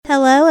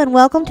and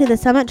welcome to the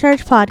Summit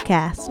Church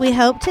podcast. We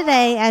hope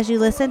today, as you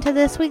listen to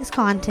this week's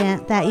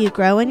content, that you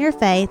grow in your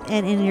faith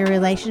and in your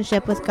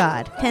relationship with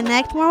God.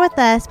 Connect more with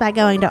us by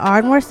going to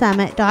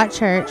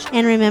ardmoresummit.church,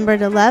 and remember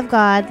to love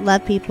God,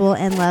 love people,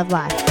 and love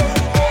life.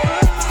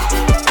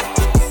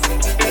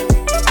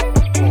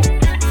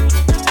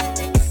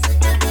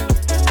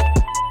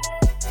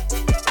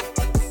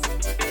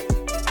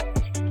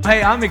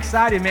 Hey, I'm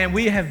excited, man.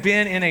 We have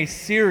been in a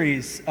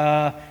series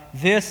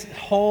this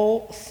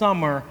whole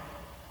summer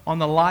on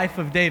the life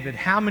of David.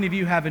 How many of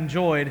you have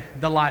enjoyed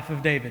the life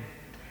of David?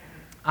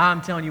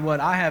 I'm telling you what,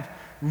 I have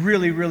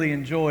really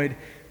enjoyed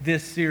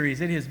this series.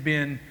 It has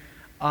been,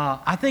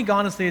 I think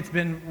honestly, it's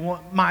been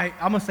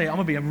I'm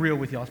gonna be real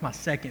with y'all. It's my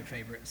second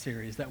favorite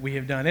series that we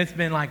have done. It's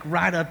been like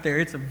right up there.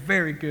 It's a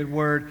very good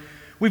word.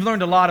 We've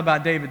learned a lot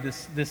about David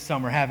this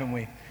summer, haven't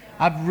we?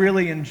 I've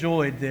really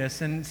enjoyed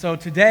this. And so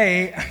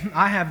today,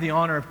 I have the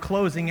honor of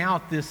closing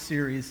out this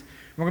series.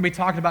 We're going to be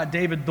talking about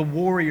David, the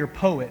warrior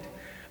poet.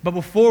 But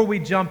before we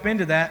jump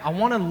into that, I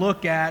want to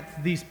look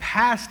at these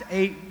past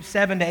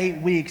 7 to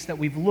 8 weeks that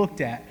we've looked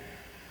at.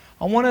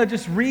 I want to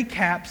just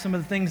recap some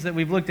of the things that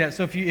we've looked at.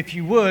 So if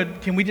you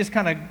would, can we just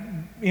kind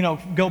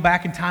of go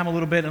back in time a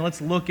little bit and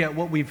let's look at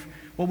what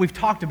we've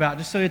talked about,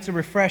 just so it's a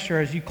refresher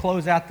as you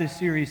close out this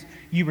series,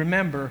 you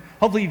remember.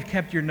 Hopefully you've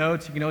kept your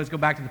notes. You can always go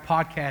back to the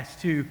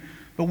podcast too.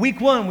 But week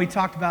 1, we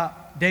talked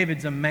about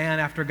David's a man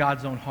after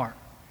God's own heart.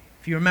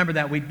 If you remember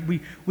that,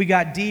 we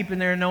got deep in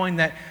there knowing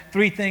that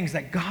 3 things: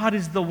 that God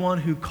is the one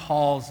who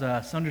calls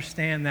us.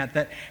 Understand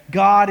that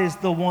God is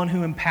the one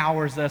who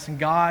empowers us, and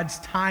God's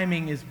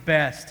timing is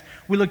best.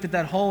 We looked at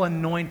that whole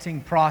anointing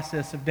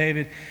process of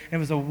David, and it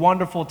was a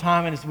wonderful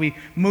time. And as we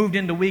moved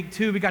into week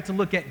 2, we got to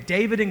look at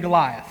David and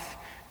Goliath.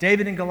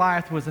 David and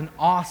Goliath was an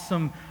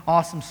awesome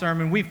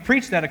sermon. We've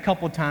preached that a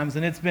couple of times,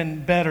 and it's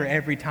been better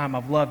every time.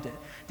 I've loved it.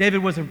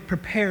 David was a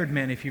prepared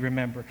man, if you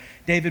remember.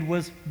 David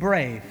was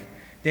brave.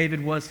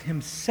 David was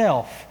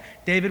himself.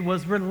 David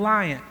was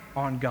reliant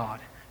on God.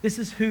 This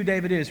is who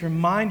David is.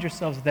 Remind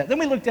yourselves of that. Then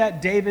we looked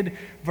at David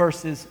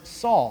versus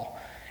Saul.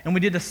 And we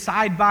did a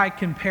side-by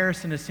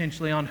comparison,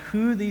 essentially, on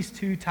who these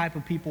 2 type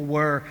of people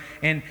were.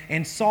 And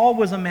Saul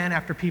was a man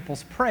after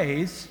people's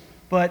praise,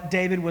 but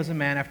David was a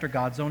man after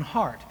God's own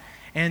heart.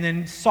 And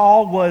then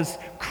Saul was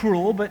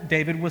cruel, but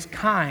David was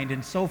kind,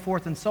 and so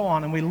forth and so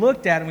on. And we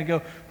looked at it and we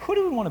go, who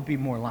do we want to be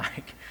more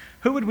like?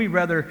 Honestly,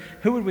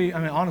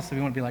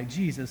 we want to be like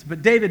Jesus.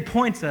 But David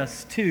points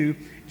us to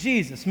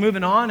Jesus.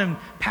 Moving on, and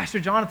Pastor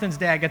Jonathan's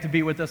dad got to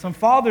be with us on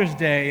Father's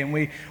Day, and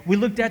we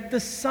looked at the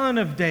son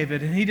of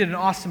David, and he did an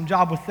awesome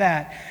job with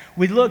that.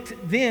 We looked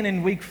then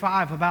in week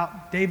 5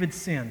 about David's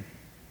sin.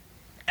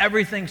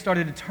 Everything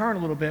started to turn a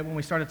little bit when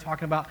we started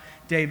talking about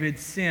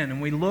David's sin,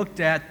 and we looked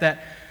at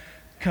that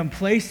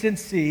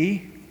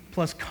complacency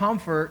plus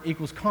comfort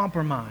equals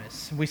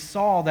compromise. We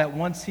saw that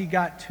once he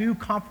got too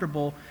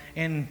comfortable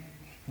in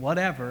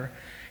whatever,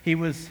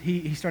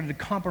 he started to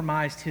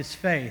compromise his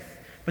faith.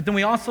 But then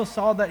we also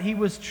saw that he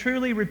was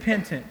truly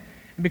repentant.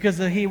 And because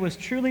he was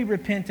truly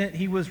repentant,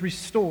 he was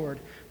restored.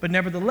 But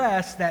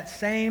nevertheless, that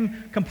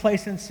same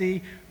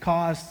complacency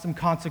caused some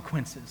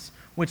consequences,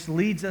 which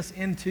leads us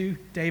into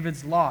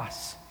David's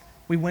loss.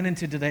 We went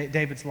into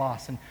David's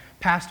loss, and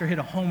Pastor hit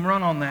a home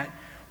run on that,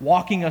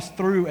 walking us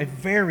through a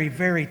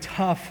very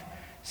tough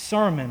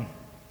sermon,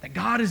 that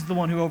God is the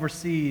one who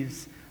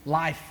oversees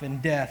life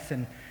and death.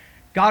 And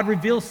God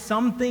reveals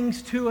some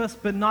things to us,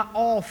 but not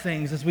all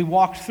things, as we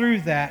walked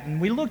through that.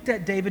 And we looked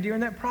at David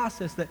during that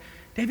process, that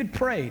David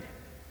prayed.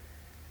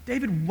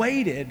 David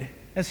waited.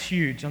 That's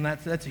huge.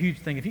 That's a huge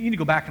thing. If you need to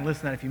go back and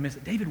listen to that if you missed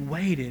it. David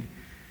waited.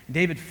 And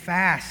David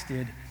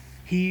fasted.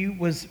 He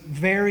was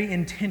very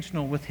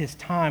intentional with his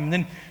time.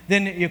 And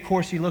then, of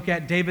course, you look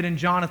at David and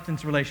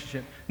Jonathan's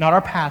relationship. Not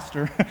our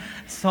pastor,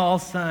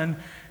 Saul's son,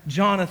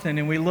 Jonathan.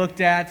 And we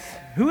looked at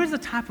who is the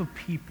type of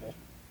people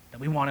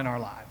that we want in our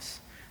lives.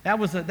 That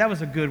was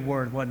a good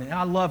word, wasn't it?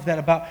 I love that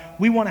about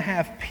we want to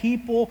have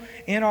people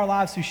in our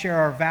lives who share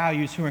our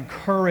values, who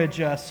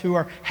encourage us, who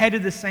are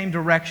headed the same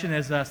direction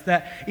as us,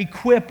 that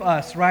equip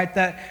us, right?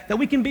 That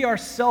we can be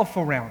ourselves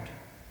around.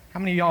 How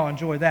many of y'all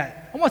enjoy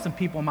that? I want some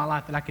people in my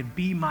life that I could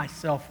be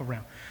myself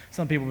around.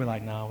 Some people be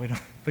like, no,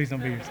 please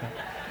don't be yourself.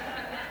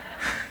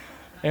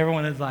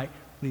 Everyone is like,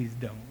 please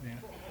don't. Yeah.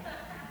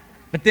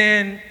 But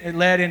then it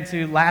led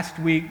into last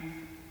week,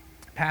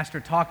 Pastor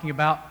talking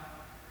about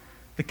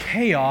the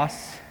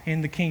chaos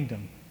in the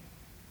kingdom.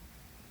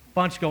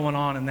 Bunch going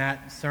on in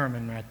that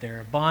sermon right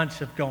there. A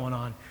bunch of going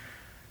on.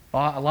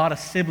 A lot of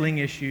sibling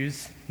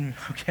issues,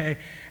 okay?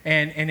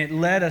 And it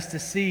led us to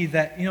see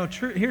that,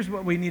 here's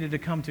what we needed to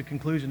come to a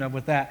conclusion of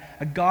with that.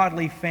 A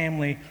godly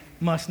family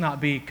must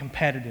not be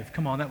competitive.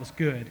 Come on, that was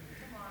good.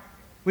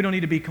 We don't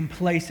need to be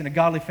complacent. A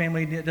godly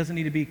family doesn't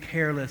need to be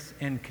careless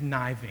and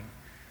conniving.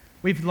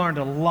 We've learned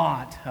a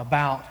lot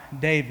about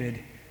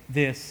David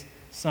this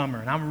summer,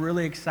 and I'm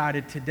really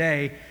excited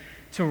today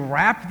to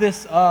wrap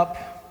this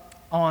up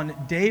on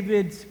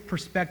David's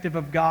perspective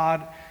of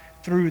God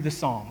through the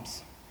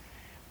Psalms.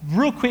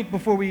 Real quick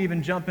before we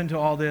even jump into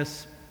all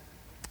this,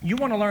 you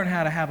want to learn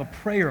how to have a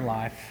prayer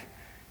life,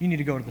 you need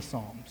to go to the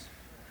Psalms.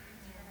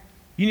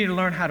 You need to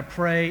learn how to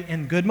pray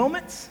in good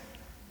moments,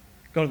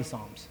 go to the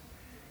Psalms.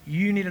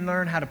 You need to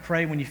learn how to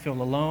pray when you feel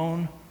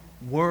alone,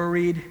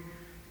 worried,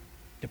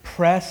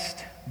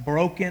 depressed,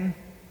 broken,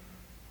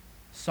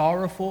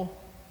 sorrowful,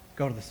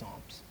 go to the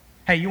Psalms.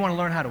 Hey, you want to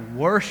learn how to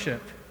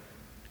worship,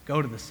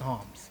 go to the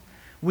Psalms.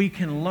 We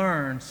can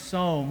learn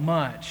so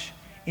much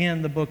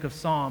in the book of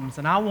Psalms,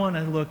 and I want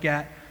to look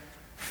at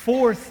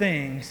 4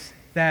 things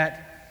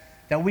that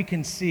we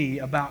can see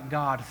about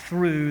God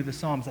through the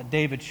Psalms that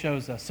David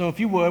shows us. So if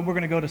you would, we're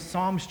going to go to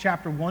Psalms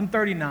chapter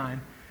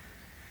 139,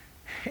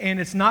 and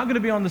it's not going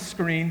to be on the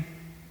screen,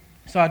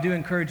 so I do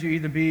encourage you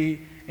either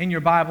be in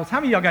your Bibles. How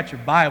many of y'all got your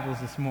Bibles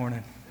this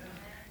morning?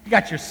 You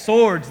got your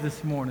swords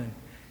this morning.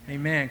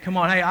 Amen. Come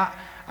on. Hey,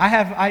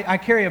 I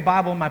carry a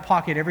Bible in my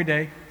pocket every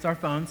day. It's our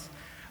phones.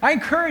 I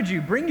encourage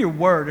you, bring your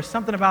word. There's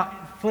something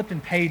about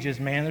flipping pages,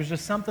 man. There's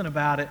just something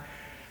about it.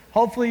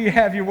 Hopefully you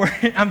have your word.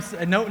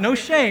 No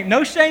shame.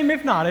 No shame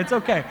if not. It's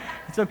okay.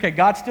 It's okay.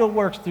 God still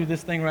works through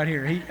this thing right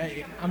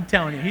here. I'm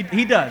telling you,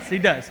 He does. He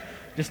does.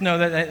 Just know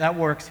that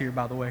works here,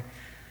 by the way.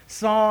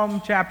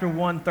 Psalm chapter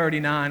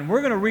 139.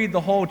 We're going to read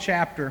the whole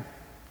chapter.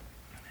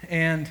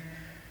 And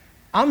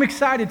I'm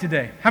excited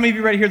today. How many of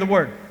you ready to hear the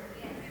word?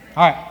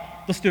 All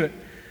right, let's do it.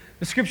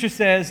 The scripture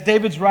says,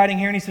 David's writing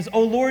here, and he says,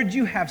 "O Lord,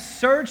 you have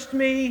searched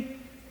me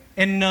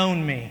and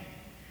known me.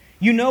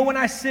 You know when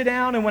I sit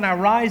down and when I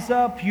rise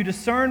up. You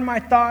discern my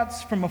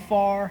thoughts from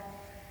afar.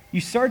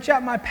 You search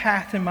out my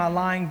path and my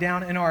lying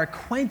down and are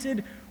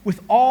acquainted with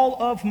all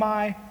of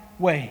my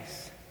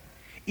ways.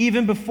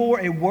 Even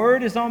before a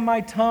word is on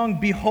my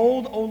tongue,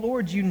 behold, O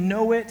Lord, you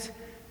know it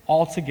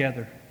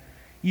altogether.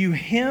 You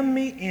hem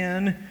me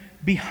in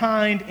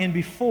behind and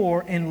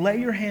before and lay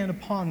your hand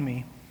upon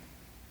me.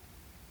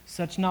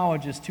 Such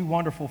knowledge is too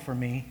wonderful for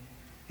me.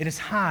 It is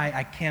high,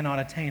 I cannot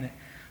attain it."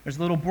 There's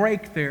a little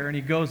break there, and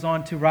he goes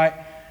on to write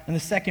in the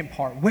second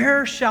part.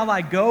 "Where shall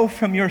I go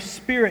from your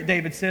spirit,"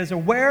 David says, "or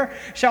where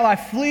shall I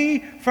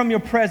flee from your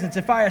presence?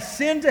 If I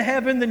ascend to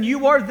heaven, then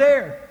you are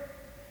there.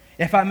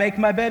 If I make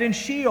my bed in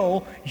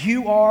Sheol,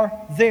 you are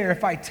there.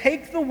 If I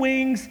take the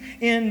wings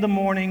in the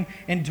morning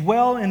and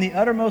dwell in the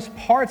uttermost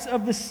parts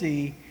of the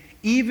sea,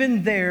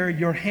 even there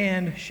your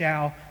hand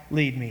shall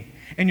lead me,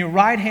 and your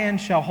right hand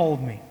shall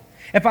hold me.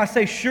 If I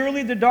say,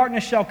 surely the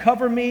darkness shall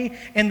cover me,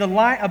 and the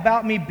light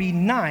about me be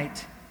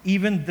night,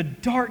 even the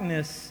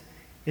darkness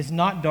is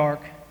not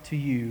dark to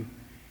you,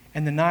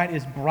 and the night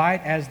is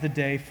bright as the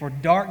day, for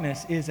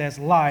darkness is as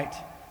light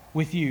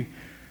with you."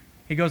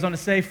 He goes on to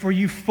say, "For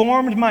you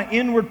formed my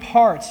inward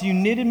parts, you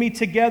knitted me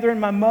together in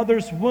my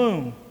mother's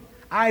womb.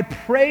 I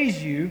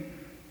praise you,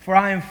 for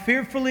I am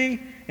fearfully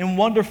and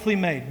wonderfully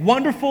made.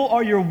 Wonderful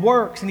are your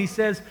works." And he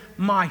says,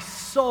 "My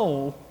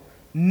soul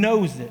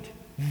knows it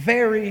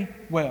very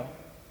well.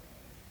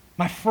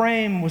 My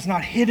frame was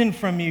not hidden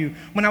from you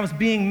when I was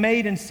being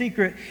made in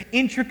secret,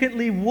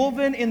 intricately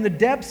woven in the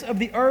depths of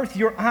the earth.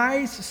 Your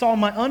eyes saw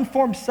my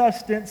unformed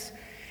substance.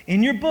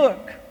 In your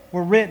book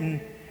were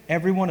written,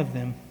 every one of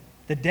them,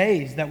 the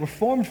days that were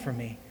formed for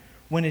me,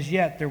 when as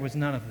yet there was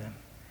none of them.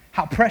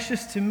 How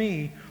precious to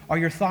me are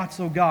your thoughts,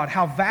 O God.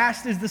 How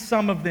vast is the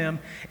sum of them.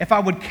 If I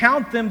would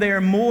count them, they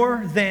are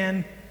more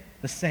than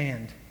the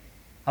sand."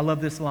 I love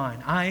this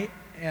line. I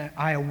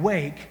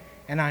awake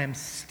and I am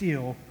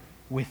still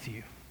with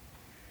you."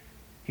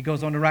 He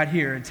goes on to write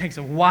here, it takes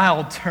a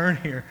wild turn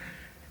here.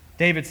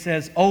 David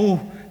says,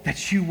 "Oh,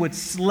 that you would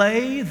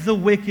slay the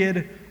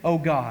wicked, O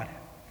God.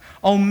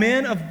 O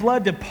men of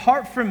blood,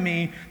 depart from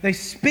me. They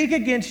speak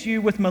against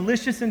you with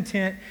malicious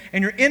intent,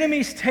 and your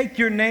enemies take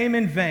your name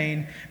in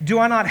vain. Do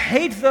I not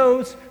hate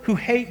those who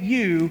hate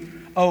you,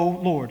 O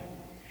Lord?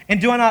 And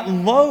do I not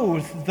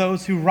loathe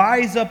those who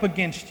rise up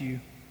against you?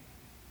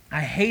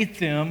 I hate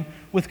them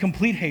with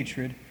complete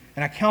hatred,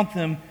 and I count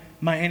them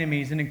my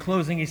enemies." And in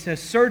closing, he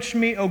says, "Search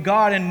me, O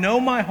God, and know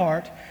my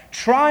heart.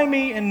 Try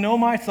me and know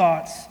my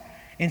thoughts,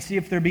 and see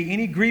if there be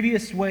any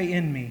grievous way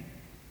in me,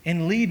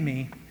 and lead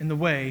me in the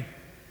way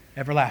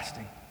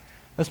everlasting."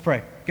 Let's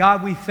pray.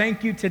 God, we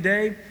thank you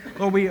today.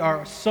 Lord, we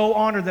are so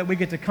honored that we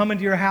get to come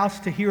into your house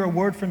to hear a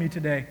word from you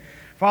today.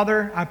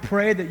 Father, I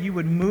pray that you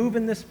would move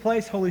in this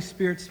place. Holy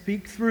Spirit,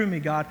 speak through me,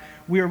 God.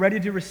 We are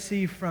ready to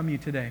receive from you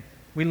today.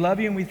 We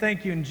love you and we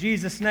thank you in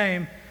Jesus'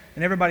 name.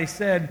 And everybody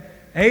said,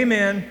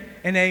 amen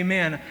and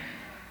amen.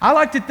 I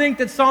like to think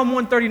that Psalm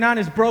 139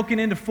 is broken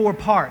into 4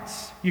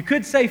 parts. You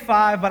could say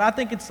 5, but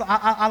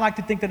I like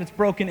to think that it's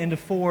broken into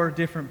 4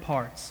 different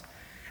parts.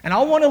 And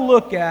I want to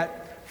look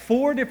at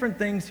 4 different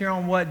things here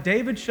on what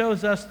David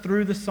shows us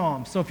through the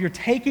Psalms. So if you're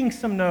taking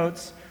some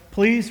notes,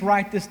 please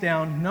write this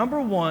down.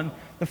 Number 1,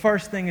 the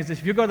first thing is this.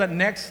 If you go to that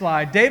next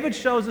slide, David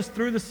shows us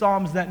through the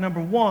Psalms that number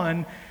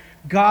 1,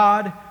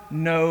 God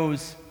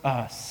knows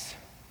us.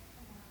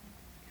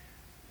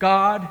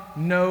 God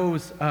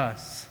knows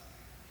us.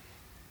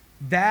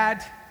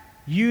 That,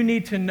 you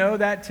need to know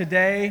that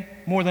today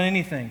more than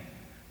anything.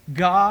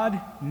 God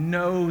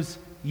knows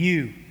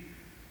you.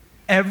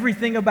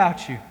 Everything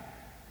about you.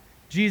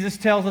 Jesus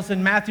tells us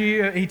in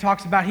Matthew, he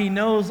talks about he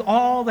knows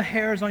all the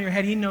hairs on your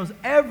head. He knows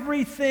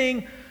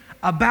everything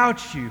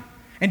about you.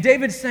 And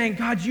David's saying,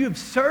 God, you have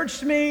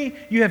searched me.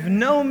 You have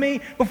known me.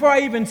 Before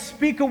I even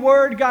speak a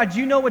word, God,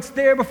 you know what's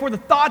there. Before the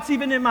thought's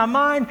even in my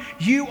mind,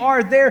 you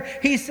are there.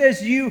 He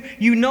says, you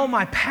know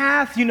my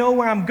path. You know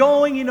where I'm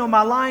going. You know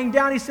my lying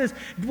down. He says,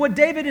 what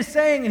David is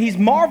saying, and he's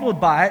marveled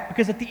by it,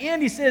 because at the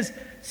end he says,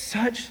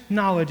 such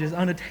knowledge is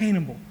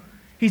unattainable.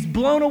 He's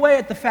blown away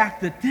at the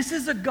fact that this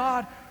is a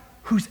God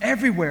who's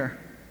everywhere.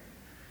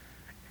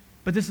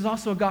 But this is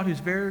also a God who's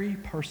very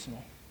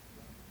personal.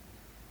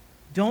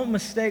 Don't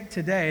mistake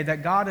today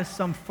that God is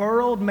some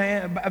furrowed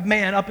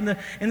man up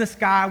in the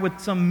sky with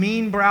some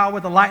mean brow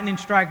with a lightning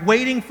strike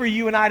waiting for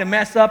you and I to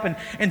mess up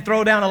and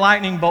throw down a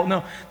lightning bolt.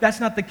 No, that's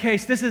not the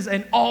case. This is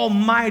an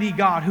almighty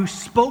God who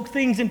spoke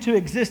things into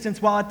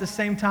existence while at the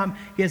same time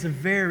he has a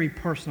very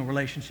personal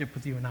relationship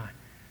with you and I.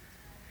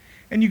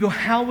 And you go,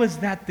 how is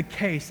that the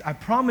case? I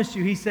promise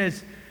you, he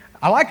says,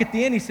 I like at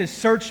the end, he says,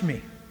 search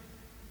me.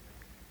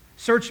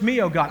 Search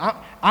me, oh God.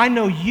 I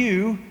know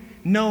you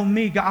know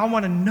me. God, I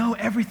want to know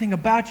everything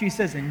about you. He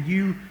says, and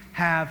you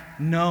have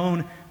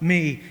known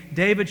me.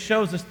 David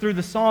shows us through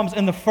the Psalms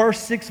in the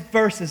first 6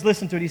 verses.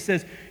 Listen to it. He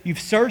says, you've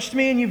searched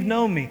me and you've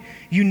known me.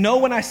 You know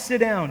when I sit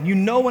down. You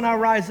know when I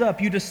rise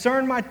up. You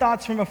discern my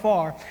thoughts from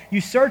afar.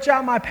 You search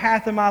out my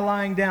path and my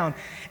lying down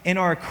and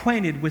are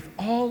acquainted with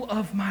all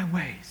of my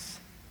ways.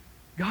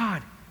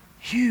 God,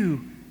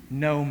 you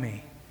know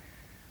me.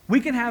 We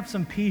can have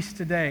some peace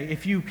today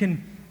if you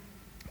can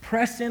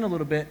press in a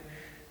little bit.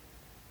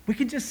 We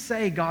can just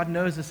say God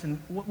knows us,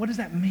 and what does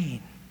that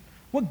mean?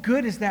 What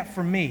good is that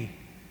for me?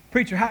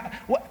 Preacher,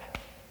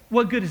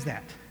 what good is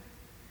that?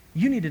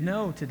 You need to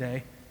know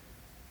today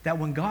that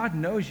when God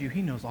knows you,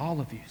 he knows all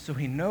of you. So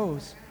he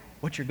knows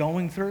what you're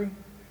going through.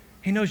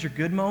 He knows your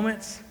good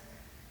moments.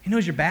 He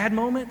knows your bad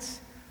moments.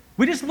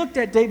 We just looked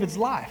at David's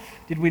life,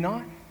 did we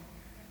not?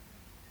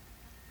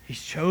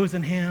 He's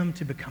chosen him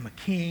to become a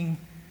king.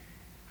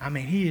 I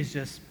mean, he is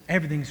just,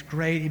 everything's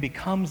great. He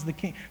becomes the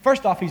king.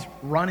 First off, he's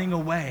running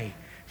away,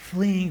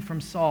 fleeing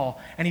from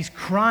Saul. And he's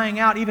crying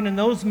out, even in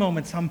those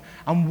moments,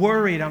 I'm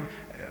worried.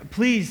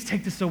 Please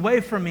take this away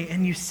from me.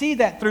 And you see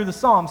that through the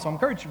Psalms. So I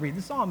encourage you to read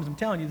the Psalms. I'm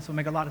telling you, this will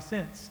make a lot of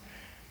sense.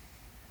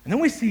 And then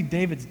we see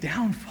David's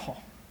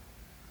downfall.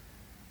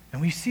 And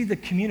we see the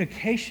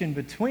communication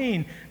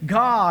between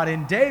God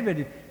and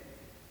David.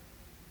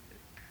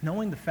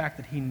 Knowing the fact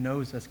that he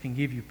knows us can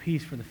give you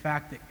peace for the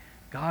fact that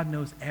God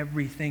knows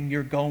everything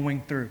you're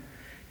going through.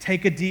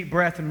 Take a deep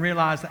breath and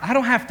realize that I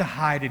don't have to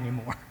hide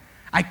anymore.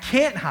 I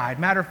can't hide.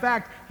 Matter of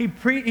fact,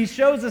 he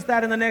shows us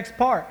that in the next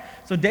part.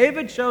 So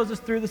David shows us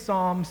through the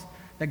Psalms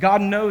that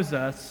God knows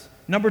us.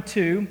 Number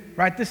 2,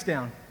 write this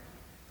down,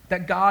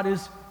 that God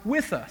is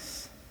with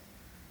us.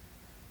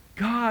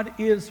 God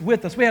is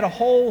with us. We had a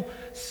whole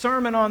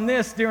sermon on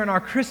this during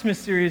our Christmas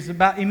series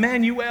about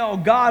Emmanuel,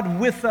 God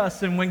with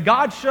us. And when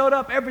God showed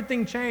up,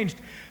 everything changed.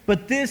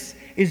 But this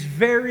is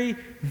very,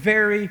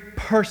 very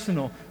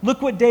personal.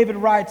 Look what David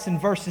writes in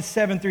verses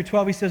 7 through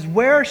 12. He says,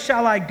 where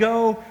shall I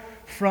go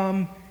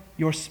from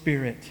your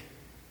spirit?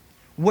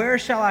 Where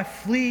shall I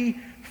flee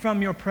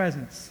from your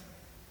presence?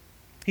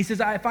 He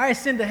says, if I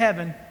ascend to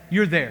heaven,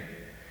 you're there.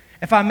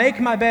 If I make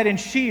my bed in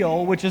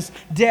Sheol, which is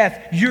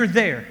death, you're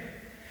there.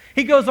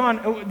 He goes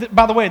on,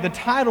 by the way, the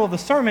title of the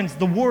sermon's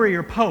The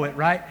Warrior Poet,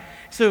 right?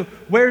 So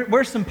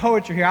where's some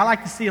poetry here? I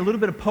like to see a little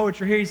bit of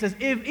poetry here. He says,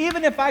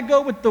 even if I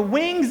go with the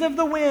wings of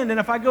the wind, and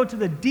if I go to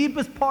the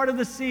deepest part of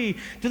the sea,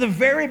 to the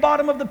very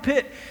bottom of the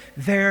pit,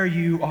 there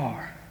you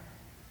are.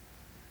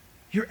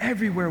 You're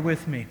everywhere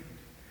with me.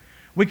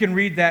 We can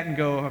read that and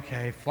go,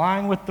 okay,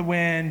 flying with the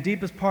wind,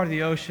 deepest part of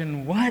the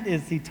ocean, what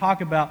is he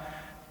talking about?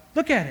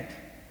 Look at it.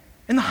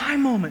 In the high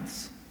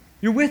moments,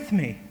 you're with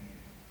me.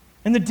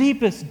 In the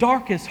deepest,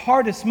 darkest,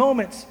 hardest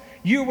moments,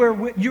 you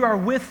are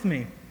with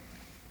me.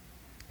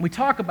 We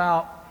talk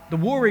about the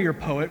warrior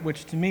poet,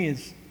 which to me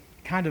is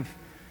kind of,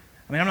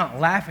 I'm not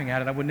laughing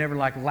at it. I would never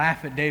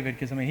laugh at David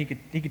because, he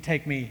could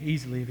take me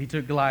easily. If he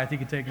took Goliath, he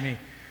could take me.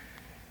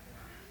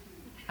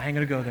 I ain't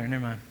going to go there.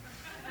 Never mind.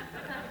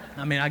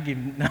 I give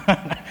him,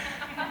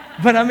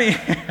 but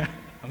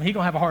he going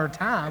to have a harder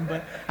time,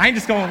 but I ain't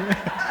just going,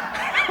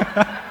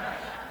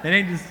 it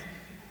ain't just,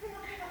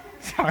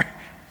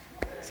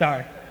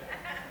 sorry.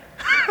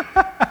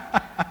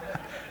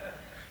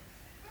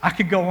 I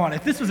could go on.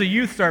 If this was a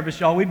youth service,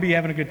 y'all, we'd be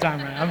having a good time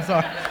right now. I'm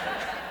sorry.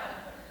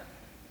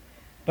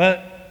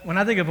 But when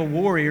I think of a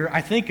warrior,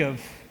 I think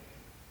of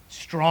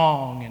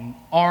strong and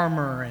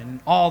armor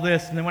and all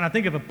this. And then when I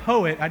think of a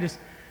poet, I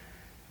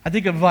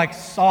think of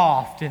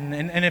soft. And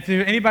if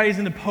anybody's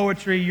into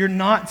poetry, you're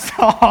not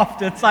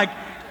soft. It's like,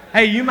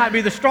 hey, you might be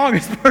the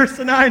strongest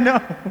person I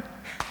know.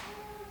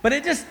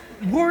 But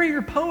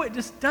warrior poet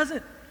just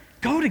doesn't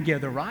go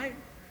together, right?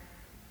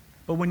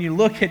 But when you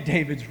look at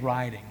David's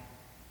writing,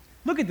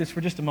 look at this for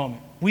just a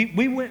moment.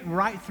 We went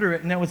right through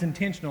it, and that was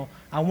intentional.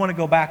 I want to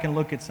go back and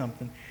look at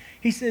something.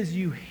 He says,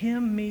 you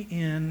hem me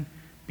in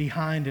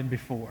behind and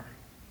before.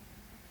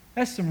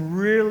 That's some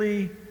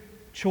really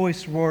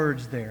choice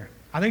words there.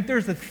 I think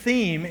there's a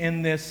theme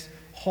in this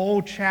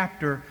whole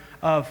chapter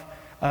of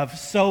of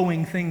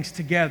sewing things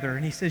together.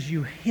 And he says,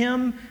 you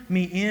hem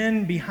me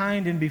in,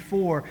 behind, and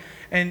before.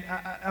 And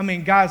I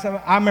mean, guys,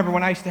 I remember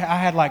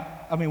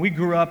when we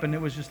grew up and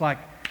it was just like,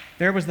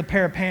 there was the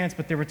pair of pants,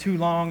 but they were too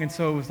long, and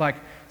so it was like,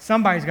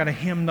 somebody's got to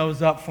hem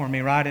those up for me,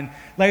 right? And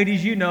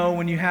ladies, you know,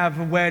 when you have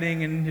a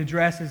wedding and the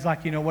dress is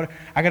like, you know, what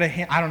I got to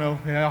hem, I don't know,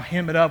 I'll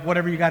hem it up,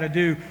 whatever you got to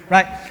do,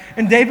 right?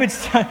 And David's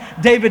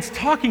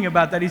talking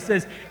about that. He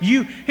says,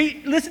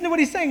 listen to what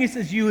he's saying. He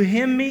says, you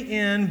hem me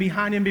in,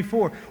 behind, and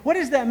before. What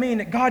does that mean?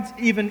 That God's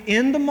even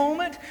in the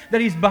moment,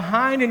 that he's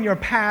behind in your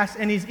past,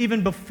 and he's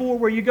even before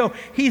where you go.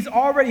 He's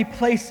already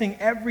placing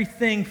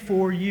everything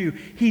for you.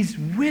 He's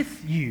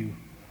with you.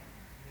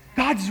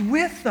 God's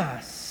with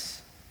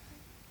us.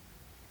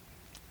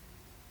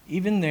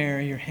 Even there,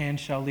 your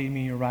hand shall lead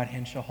me, your right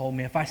hand shall hold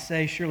me. If I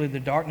say, surely the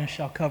darkness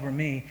shall cover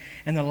me,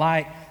 and the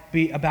light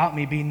be about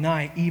me be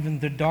night, even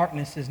the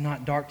darkness is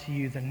not dark to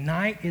you. The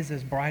night is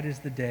as bright as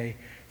the day,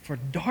 for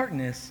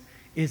darkness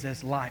is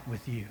as light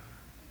with you.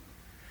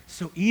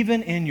 So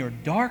even in your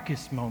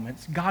darkest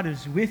moments, God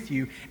is with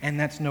you, and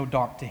that's no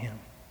dark to him.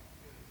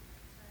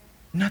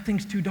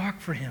 Nothing's too dark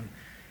for him.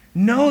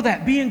 Know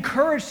that. Be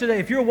encouraged today.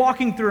 If you're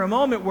walking through a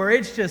moment where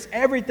it's just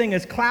everything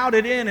is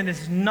clouded in and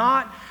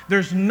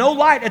there's no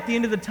light at the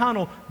end of the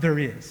tunnel, there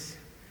is.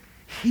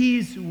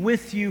 He's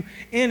with you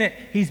in it.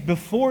 He's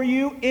before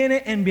you in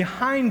it and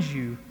behind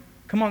you.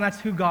 Come on, that's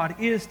who God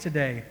is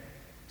today.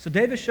 So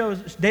David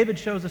shows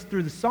us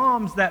through the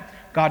Psalms that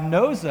God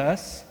knows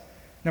us.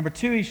 Number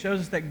 2, he shows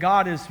us that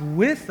God is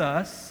with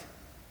us.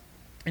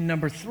 And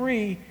number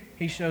 3,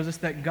 he shows us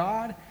that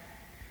God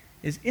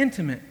is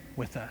intimate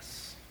with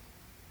us.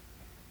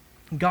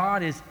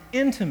 God is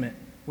intimate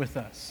with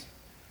us.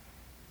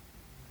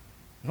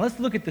 Now let's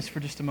look at this for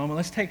just a moment.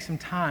 Let's take some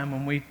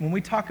time when we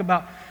talk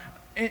about,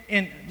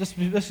 and let's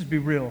just be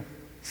real,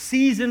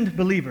 seasoned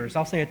believers,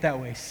 I'll say it that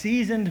way,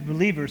 seasoned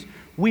believers,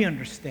 we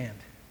understand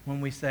when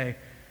we say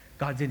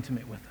God's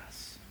intimate with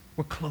us.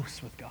 We're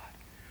close with God.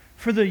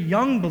 For the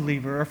young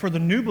believer or for the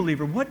new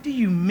believer, what do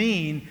you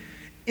mean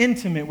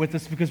intimate with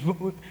us? Because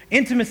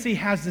intimacy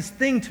has this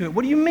thing to it.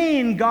 What do you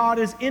mean God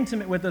is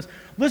intimate with us?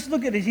 Let's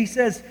look at it. He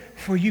says,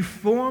 for you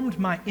formed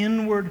my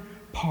inward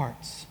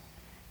parts.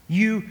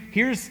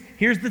 Here's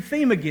the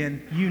theme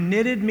again. You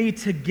knitted me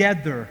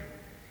together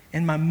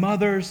in my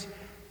mother's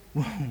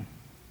womb.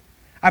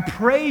 I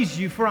praise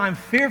you, for I'm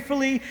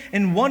fearfully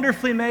and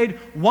wonderfully made.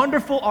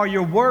 Wonderful are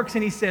your works.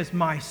 And he says,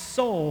 my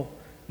soul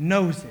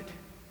knows it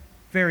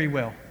very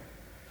well.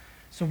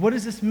 So what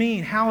does this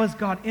mean? How is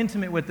God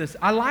intimate with us?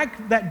 I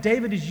like that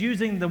David is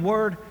using the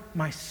word,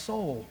 my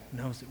soul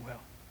knows it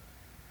well.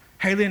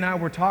 Haley and I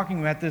were talking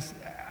about this.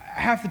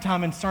 Half the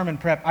time in sermon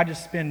prep, I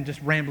just spend just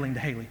rambling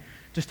to Haley,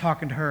 just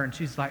talking to her, and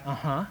she's like,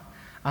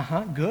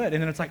 good.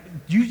 And then it's like,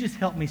 you just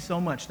helped me so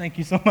much. Thank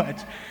you so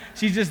much.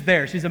 She's just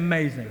there. She's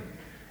amazing.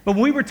 But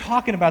when we were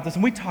talking about this,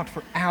 and we talked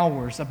for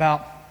hours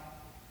about,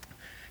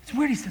 it's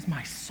weird he says,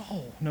 my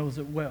soul knows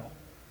it well.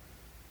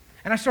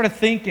 And I started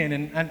thinking,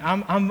 and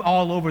I'm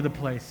all over the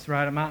place,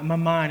 right? My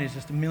mind is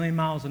just a million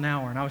miles an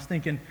hour. And I was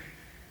thinking,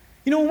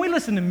 you know, when we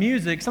listen to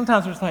music,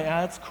 sometimes we're just like,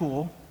 that's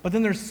cool. But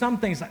then there's some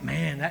things like,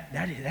 man,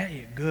 that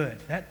is good.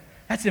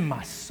 That's in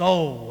my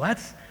soul.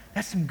 That's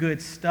some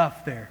good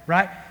stuff there,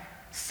 right?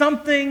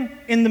 Something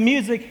in the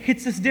music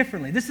hits us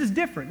differently. This is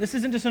different. This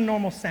isn't just a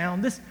normal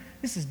sound. This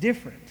is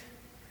different.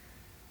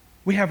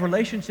 We have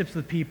relationships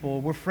with people.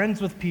 We're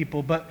friends with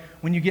people. But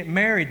when you get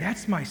married,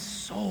 that's my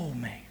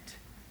soulmate,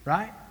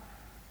 right?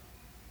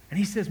 And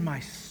he says, my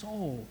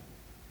soul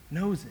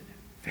knows it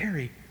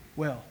very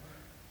well.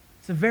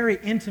 It's a very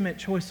intimate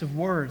choice of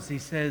words. He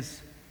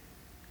says,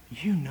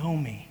 you know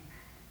me.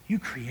 You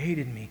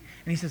created me.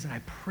 And he says, and I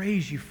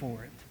praise you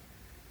for it.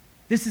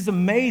 This is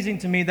amazing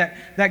to me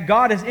that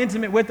God is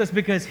intimate with us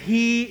because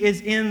he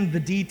is in the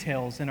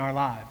details in our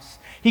lives.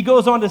 He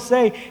goes on to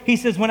say, he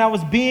says, when I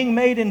was being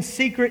made in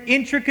secret,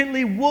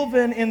 intricately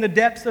woven in the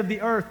depths of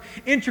the earth.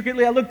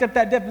 Intricately, I looked up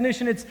that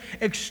definition. It's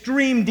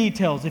extreme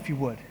details, if you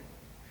would.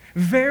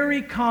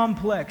 Very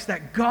complex,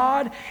 that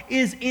God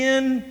is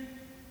in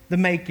the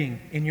making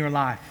in your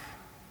life.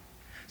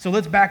 So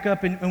let's back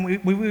up, and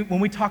when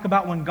we talk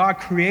about when God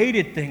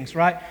created things,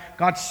 right?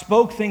 God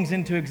spoke things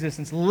into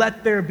existence.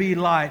 Let there be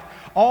light.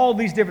 All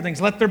these different things.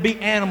 Let there be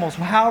animals,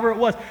 however it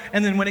was.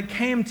 And then when it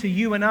came to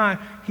you and I,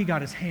 he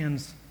got his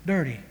hands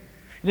dirty.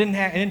 It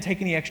didn't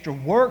take any extra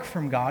work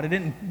from God.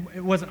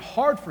 It wasn't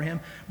hard for him,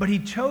 but he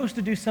chose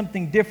to do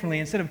something differently.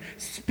 Instead of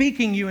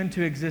speaking you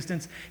into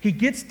existence, he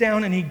gets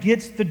down and he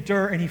gets the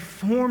dirt and he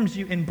forms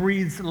you and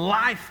breathes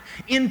life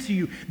into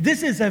you.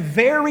 This is a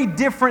very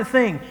different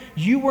thing.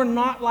 You were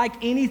not like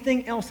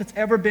anything else that's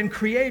ever been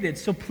created.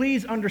 So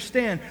please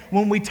understand,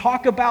 when we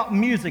talk about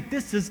music,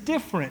 this is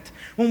different.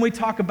 When we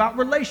talk about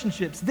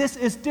relationships, this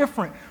is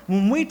different.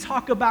 When we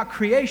talk about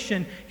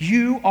creation,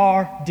 you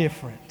are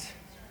different.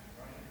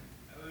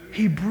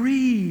 He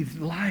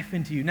breathed life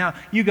into you. Now,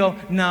 you go,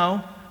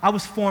 no, I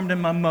was formed in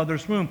my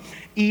mother's womb.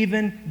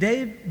 Even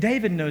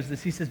David knows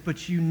this. He says,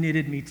 but you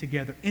knitted me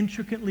together,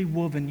 intricately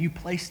woven. You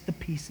placed the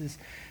pieces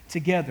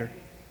together.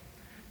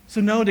 So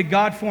no, did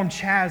God form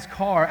Chaz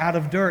Carr out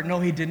of dirt? No,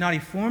 he did not. He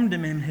formed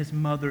him in his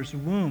mother's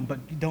womb.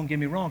 But don't get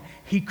me wrong.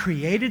 He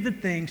created the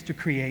things to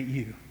create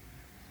you.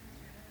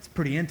 It's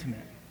pretty intimate.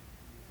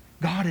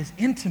 God is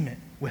intimate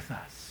with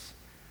us.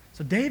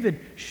 So David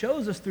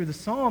shows us through the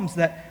Psalms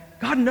that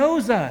God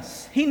knows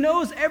us. He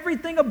knows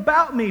everything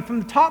about me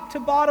from the top to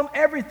bottom,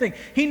 everything.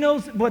 He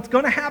knows what's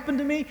going to happen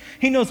to me.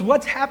 He knows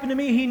what's happened to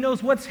me. He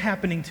knows what's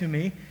happening to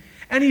me.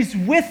 And he's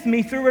with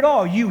me through it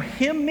all. You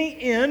hem me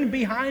in,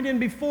 behind and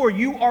before.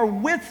 You are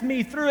with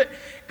me through it.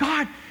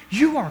 God,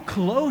 you are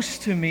close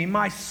to me.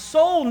 My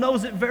soul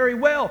knows it very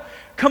well.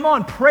 Come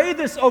on, pray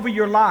this over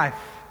your life.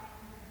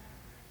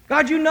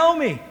 God, you know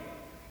me.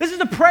 This is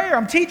a prayer.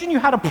 I'm teaching you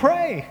how to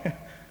pray.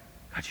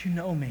 God, you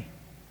know me.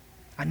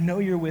 I know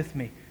you're with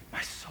me.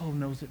 My soul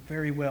knows it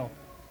very well.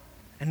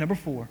 And number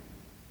 4,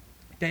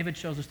 David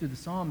shows us through the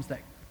Psalms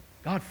that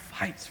God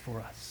fights for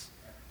us.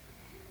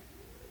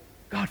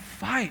 God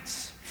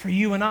fights for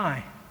you and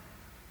I.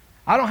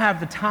 I don't have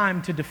the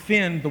time to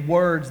defend the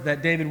words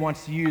that David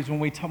wants to use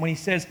when he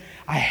says,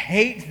 I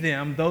hate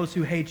them, those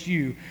who hate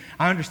you.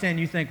 I understand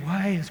you think, well,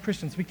 hey, as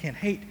Christians, we can't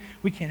hate.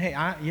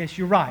 Yes,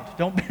 you're right.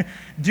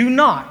 Do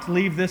not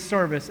leave this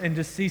service and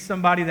just see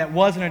somebody that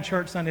wasn't in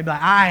church Sunday and be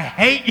like, I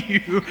hate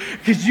you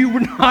because you were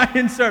not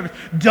in service.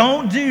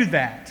 Don't do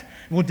that.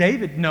 Well,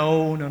 David,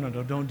 no,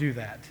 don't do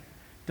that.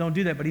 Don't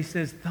do that. But he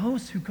says,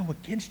 those who go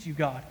against you,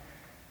 God,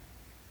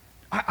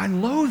 I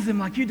loathe them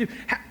like you do.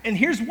 And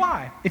here's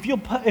why. If you'll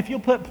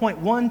put point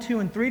 1, 2,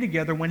 and 3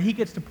 together, when he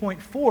gets to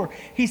point 4,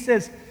 he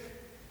says,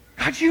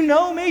 God, you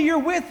know me, you're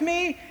with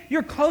me,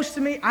 you're close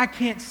to me. I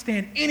can't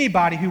stand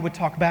anybody who would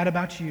talk bad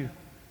about you.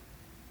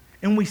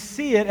 And we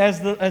see it as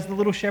the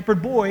little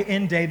shepherd boy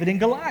in David and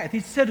Goliath.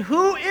 He said,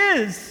 who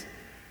is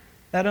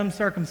that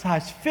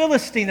uncircumcised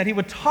Philistine that he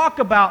would talk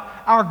about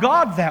our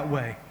God that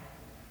way?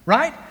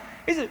 Right?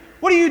 He said,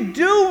 what are you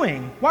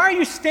doing? Why are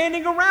you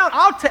standing around?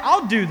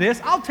 I'll do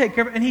this. I'll take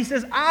care of it. And he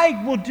says,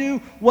 I will do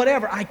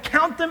whatever. I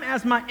count them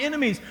as my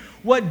enemies.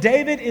 What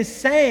David is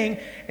saying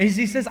is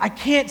he says, I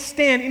can't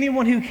stand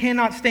anyone who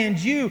cannot stand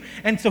you.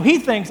 And so he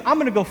thinks, I'm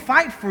going to go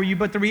fight for you.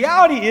 But the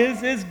reality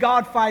is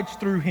God fights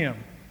through him.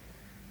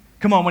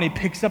 Come on, when he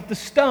picks up the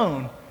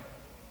stone,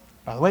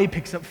 by the way, he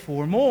picks up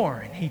 4 more.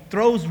 And he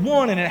throws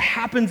one, and it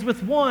happens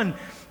with one.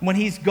 When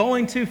he's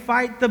going to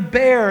fight the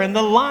bear and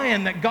the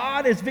lion, that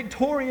God is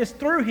victorious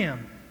through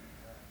him.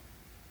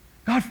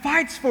 God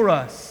fights for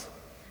us.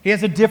 He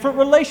has a different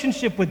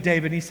relationship with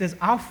David. He says,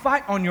 I'll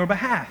fight on your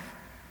behalf.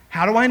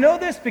 How do I know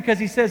this? Because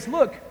he says,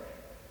 look,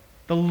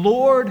 the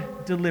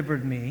Lord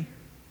delivered me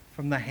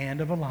from the hand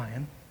of a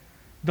lion.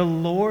 The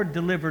Lord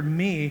delivered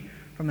me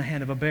from the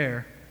hand of a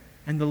bear.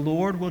 And the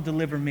Lord will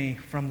deliver me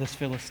from this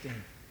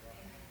Philistine.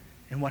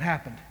 And what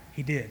happened?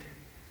 He did.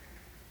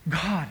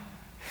 God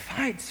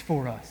fights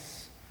for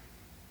us.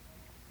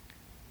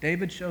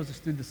 David shows us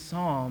through the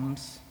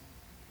Psalms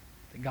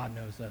that God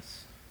knows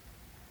us.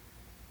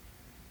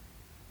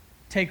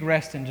 Take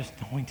rest in just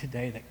knowing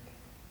today that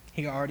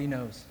he already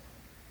knows.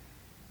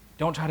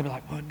 Don't try to be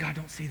like, well, God,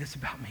 don't see this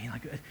about me.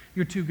 Like,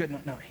 you're too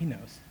good. No, he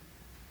knows.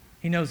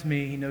 He knows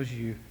me. He knows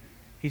you.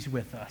 He's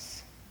with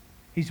us.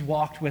 He's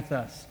walked with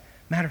us.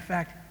 Matter of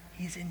fact,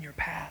 he's in your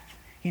path.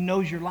 He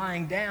knows you're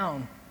lying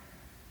down.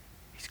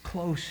 He's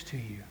close to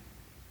you.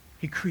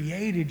 He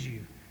created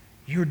you.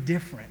 You're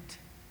different.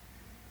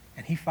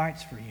 And he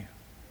fights for you.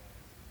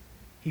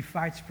 He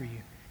fights for you.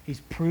 He's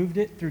proved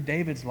it through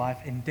David's life,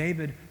 and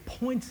David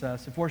points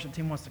us, if worship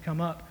team wants to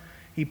come up,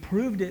 he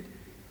proved it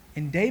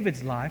in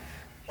David's life,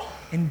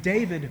 and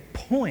David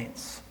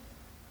points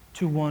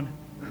to one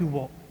who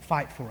will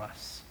fight for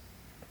us.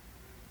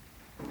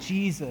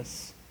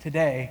 Jesus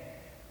today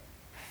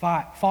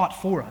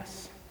fought for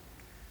us.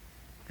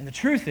 And the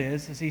truth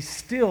is he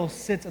still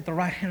sits at the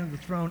right hand of the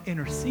throne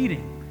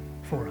interceding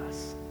for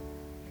us.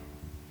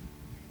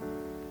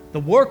 The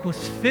work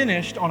was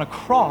finished on a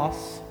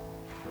cross,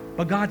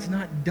 but God's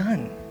not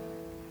done.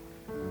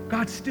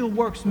 God still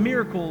works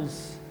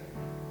miracles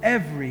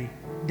every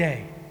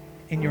day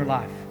in your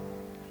life.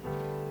 Do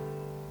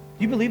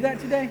you believe that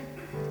today?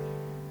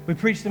 We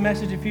preached a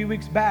message a few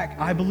weeks back.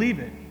 I believe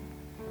it.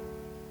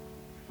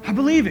 I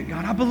believe it,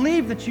 God. I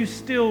believe that you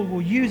still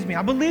will use me.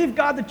 I believe,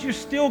 God, that you're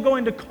still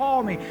going to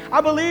call me.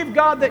 I believe,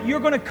 God, that you're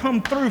going to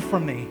come through for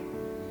me.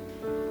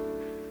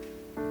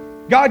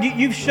 God,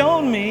 you've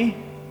shown me.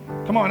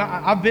 Come on,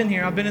 I've been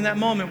here. I've been in that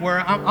moment where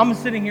I'm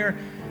sitting here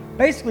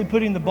basically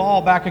putting the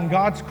ball back in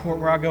God's court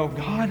where I go,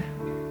 God,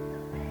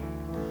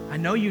 I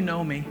know you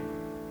know me.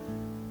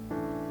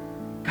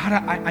 God,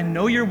 I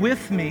know you're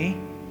with me.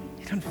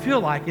 It doesn't feel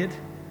like it,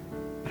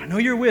 but I know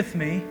you're with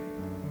me.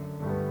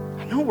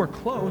 I know we're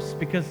close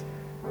because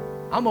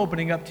I'm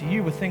opening up to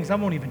you with things I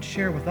won't even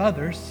share with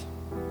others.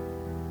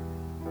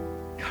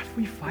 God,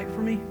 will you fight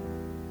for me?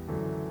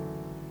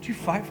 Would you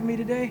fight for me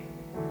today?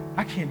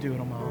 I can't do it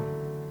on my own.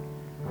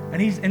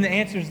 And the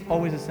answer is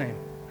always the same.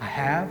 I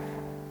have,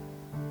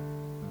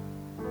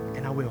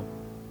 and I will.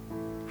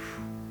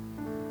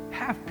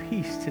 Have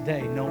peace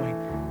today knowing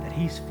that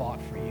he's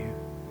fought for you.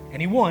 And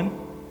he won,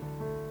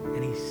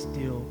 and he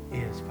still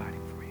is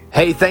fighting for you.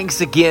 Hey,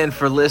 thanks again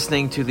for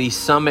listening to the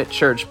Summit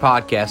Church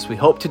podcast. We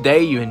hope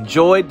today you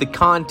enjoyed the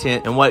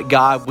content and what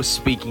God was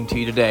speaking to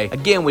you today.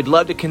 Again, we'd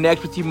love to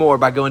connect with you more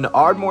by going to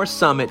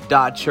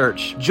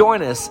ardmoresummit.church.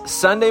 Join us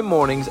Sunday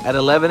mornings at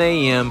 11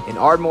 a.m. in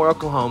Ardmore,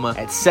 Oklahoma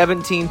at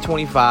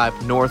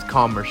 1725 North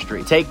Commerce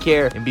Street. Take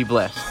care and be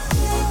blessed.